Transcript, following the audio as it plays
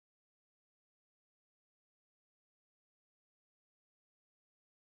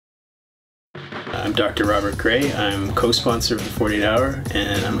I'm Dr. Robert Gray. I'm co-sponsor of the 48 Hour,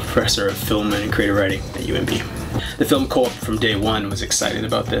 and I'm a professor of film and creative writing at UNB. The Film Co-op from day one was excited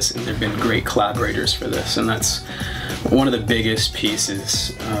about this, and they've been great collaborators for this, and that's one of the biggest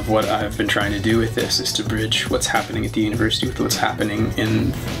pieces of what I've been trying to do with this, is to bridge what's happening at the university with what's happening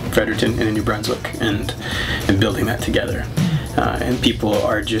in Fredericton and in New Brunswick, and building that together. And people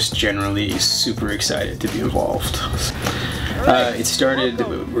are just generally super excited to be involved. It started,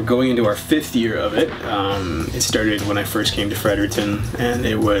 we're going into our 5th year of it. It started when I first came to Fredericton, and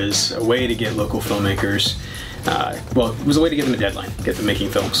it was a way to get local filmmakers, well, it was a way to get them a deadline, get them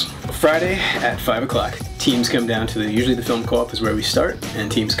making films. Friday at 5 o'clock, teams come down to usually the Film Co-op is where we start,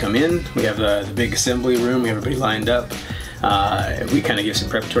 and teams come in. We have the big assembly room, we have everybody lined up. We kind of give some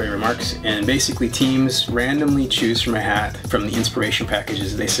preparatory remarks, and basically teams randomly choose from a hat from the inspiration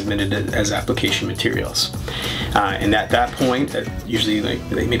packages they submitted as application materials. And at that point, at usually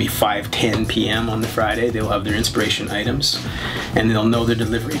like maybe 5:10 p.m. on the Friday, they'll have their inspiration items, and they'll know their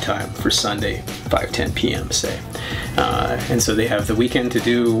delivery time for Sunday, 5:10 p.m. say. And so they have the weekend to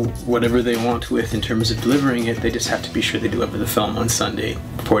do whatever they want with in terms of delivering it. They just have to be sure they deliver the film on Sunday,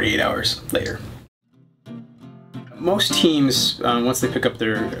 48 hours later. Most teams, once they pick up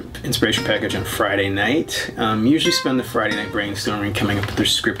their inspiration package on Friday night, usually spend the Friday night brainstorming, coming up with their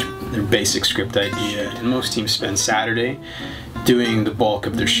script, their basic script idea, and most teams spend Saturday doing the bulk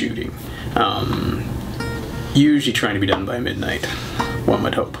of their shooting. Usually trying to be done by midnight, one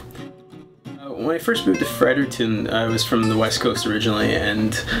would hope. When I first moved to Fredericton, I was from the West Coast originally,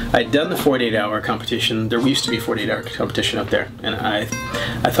 and I'd done the 48-hour competition. There used to be a 48-hour competition up there, and I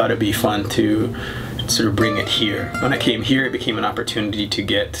thought it'd be fun to sort of bring it here. When I came here, it became an opportunity to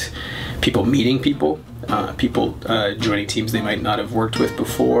get people meeting people, joining teams they might not have worked with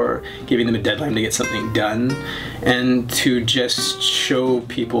before, giving them a deadline to get something done, and to just show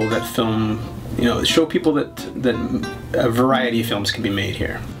people that film, show people that a variety of films can be made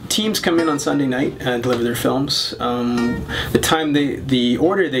here. Teams come in on Sunday night and deliver their films. The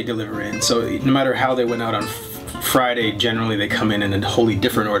order they deliver in, so no matter how they went out on Friday, generally they come in a wholly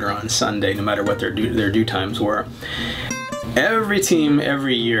different order on Sunday, no matter what their due times were. Every team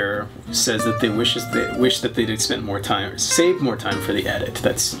every year says that they wish that they'd spent more time, saved more time for the edit.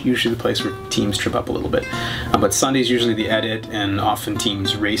 That's usually the place where teams trip up a little bit. But Sunday's usually the edit, and often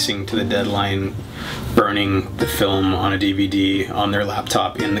teams racing to the deadline, burning the film on a DVD on their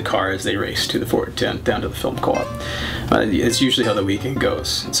laptop in the car as they race to down to the Film Co-op. It's usually how the weekend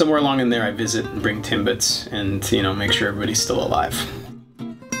goes. Somewhere along in there, I visit and bring Timbits and make sure everybody's still alive.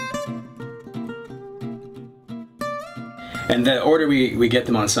 And the order we get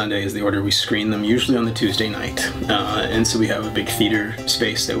them on Sunday is the order we screen them, usually on the Tuesday night. And so we have a big theater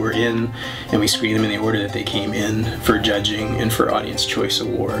space that we're in, and we screen them in the order that they came in for judging and for Audience Choice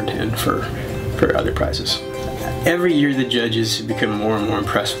Award and for other prizes. Every year the judges become more and more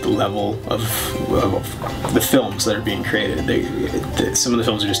impressed with the level of the films that are being created. Some of the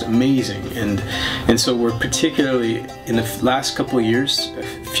films are just amazing, and so we're particularly, in the last couple of years, a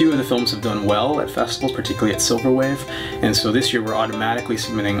few of the films have done well at festivals, particularly at Silver Wave, and so this year we're automatically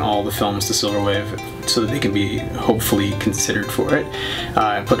submitting all the films to Silver Wave so that they can be hopefully considered for it,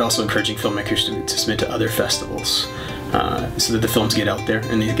 but also encouraging filmmakers to submit to other festivals. So that the films get out there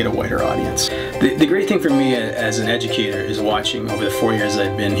and they get a wider audience. The great thing for me as an educator is watching over the 4 years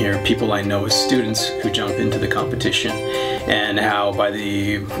I've been here, people I know as students who jump into the competition, and how by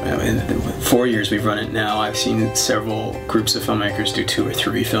the 4 years we've run it now, I've seen several groups of filmmakers do 2 or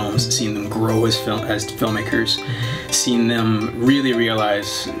 3 films, seen them grow as filmmakers, seen them really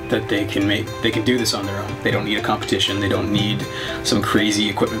realize that they can do this on their own. They don't need a competition, they don't need some crazy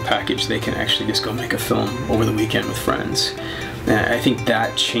equipment package, they can actually just go make a film over the weekend with friends. I think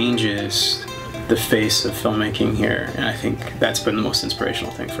that changes the face of filmmaking here, and I think that's been the most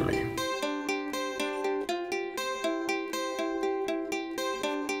inspirational thing for me.